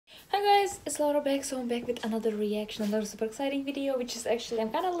Guys, it's Laura back, so I'm back with another reaction, another super exciting video, which is actually,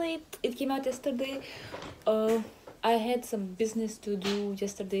 I'm kind of late. It came out yesterday. I had some business to do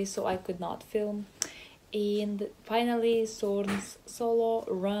yesterday, so I could not film. And finally, SORN's solo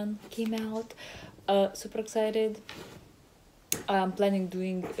run came out. Super excited. I'm planning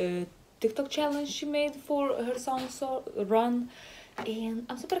doing a TikTok challenge she made for her song Run, and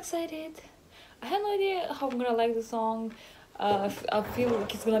I'm super excited. I have no idea how I'm gonna like the song. I feel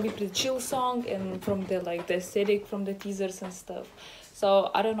like it's gonna be pretty chill song, and from the aesthetic from the teasers and stuff. So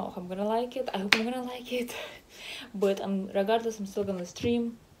I don't know if I'm gonna like it. I hope I'm gonna like it. But regardless, I'm still gonna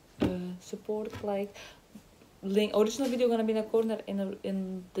stream, support, link original video gonna be in the corner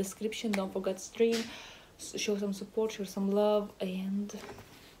in description. Don't forget to stream, show some support, show some love, and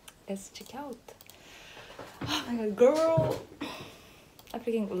let's check out. Oh my god, girl, I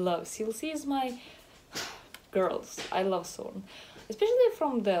freaking love CLC is my girls. I love SORN, especially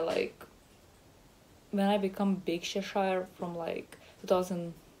from the when I become big Cheshire from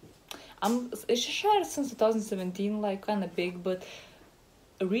 2000. I'm Cheshire since 2017, kind of big, but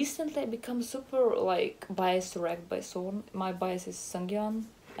recently I become super biased racked by SORN. My bias is Sungyeon.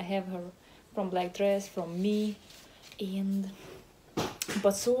 I have her from Black Dress, from Me,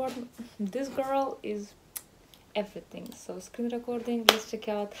 but SORN, this girl is everything. So screen recording, let's check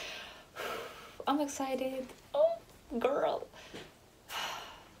out. I'm excited. Oh girl.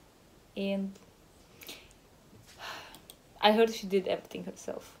 And I heard she did everything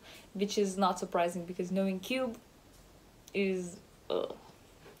herself, which is not surprising because knowing Cube is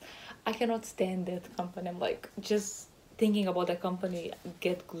I cannot stand that company. I'm just thinking about that company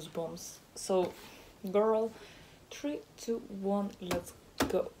get goosebumps. So girl, 3, 2, 1, let's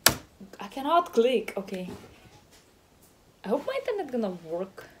go. I cannot click. Okay, I hope my internet gonna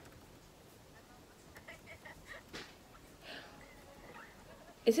work.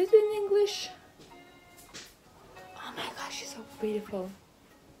 Is it in English? Oh my gosh, she's so beautiful.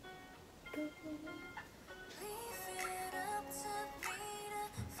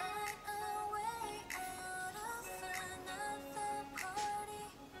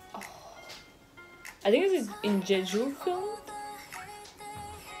 Oh. I think this is in Jeju film.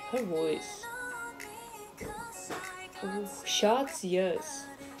 Her voice. Ooh, shots, yes.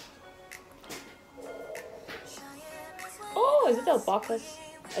 Oh, is it alpacas?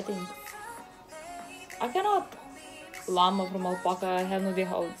 I think. I cannot llama from alpaca. I have no idea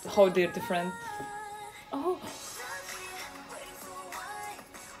how they're different. Oh.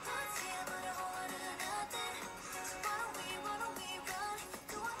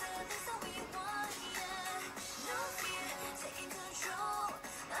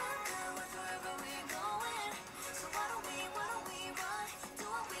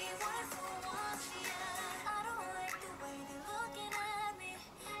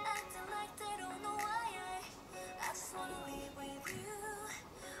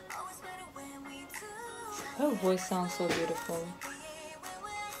 Her voice sounds so beautiful.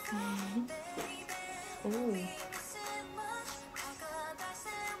 Ooh.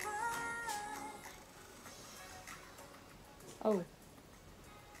 Oh.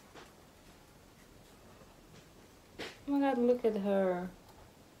 Oh my god, look at her.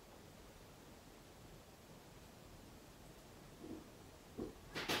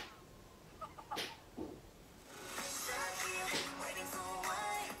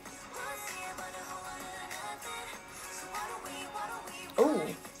 Oh.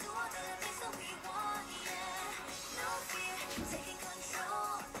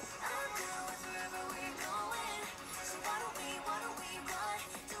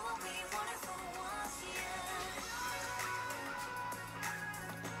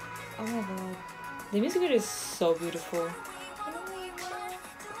 Oh my god. The music video is so beautiful.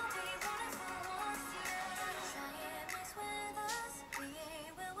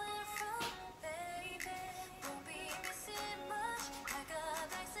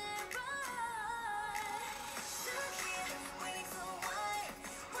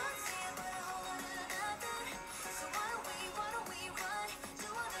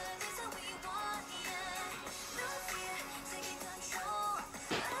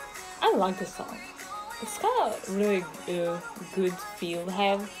 I like the song. It's kind of really good feel to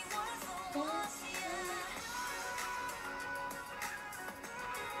have.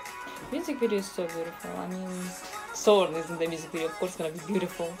 Music video is so beautiful. I mean, SORN is in the music video, of course, gonna be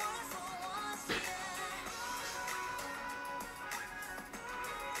beautiful.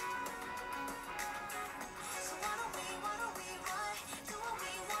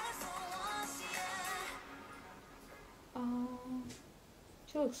 Oh,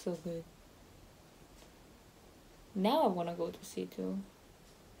 she looks so good. Now I wanna go to C2.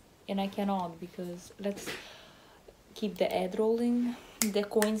 and I cannot because let's keep the ad rolling. The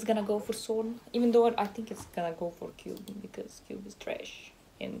coin's gonna go for SORN, even though I think it's gonna go for Cube because Cube is trash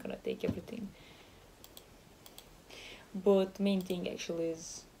and gonna take everything. But main thing actually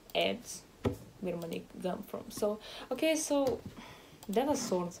is ads, where money come from. So okay, so that was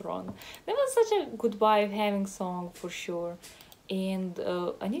SORN's run. That was such a good vibe having song for sure. And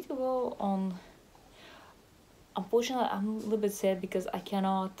I need to go on. Unfortunately, I'm a little bit sad because I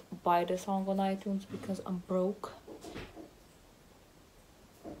cannot buy the song on iTunes because I'm broke.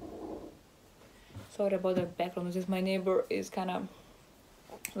 Sorry about the background noise. My neighbor is kind of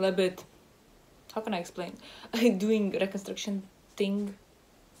a little bit, how can I explain, doing reconstruction thing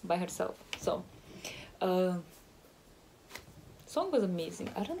by herself. So song was amazing.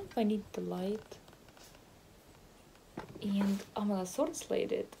 I don't know if I need the light. And oh my god, SORN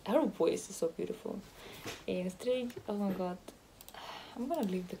slayed it. Her voice is so beautiful. And straight, oh my god, I'm gonna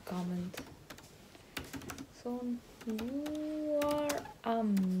leave the comment. SORN, you are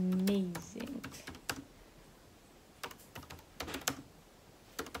amazing.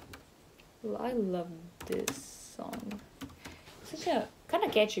 I love this song. Such a kind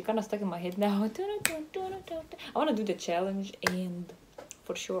of catchy, kind of stuck in my head now. I want to do the challenge and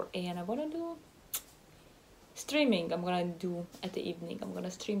for sure, and I want to do streaming. I'm gonna do at the evening. I'm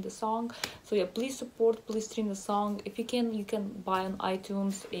gonna stream the song. So yeah, please support, please stream the song. If you can, you can buy on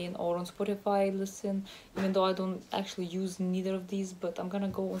iTunes and or on Spotify. Listen, even though I don't actually use neither of these, but I'm gonna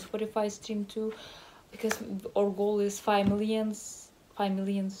go on Spotify stream too, because our goal is 5 million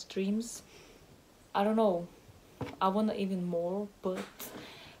streams. I don't know, I want even more, but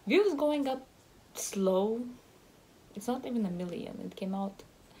views going up slow. It's not even 1 million. It came out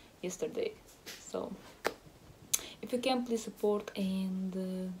yesterday. So if you can, please support, and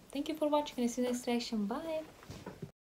thank you for watching, and see you next reaction. Bye.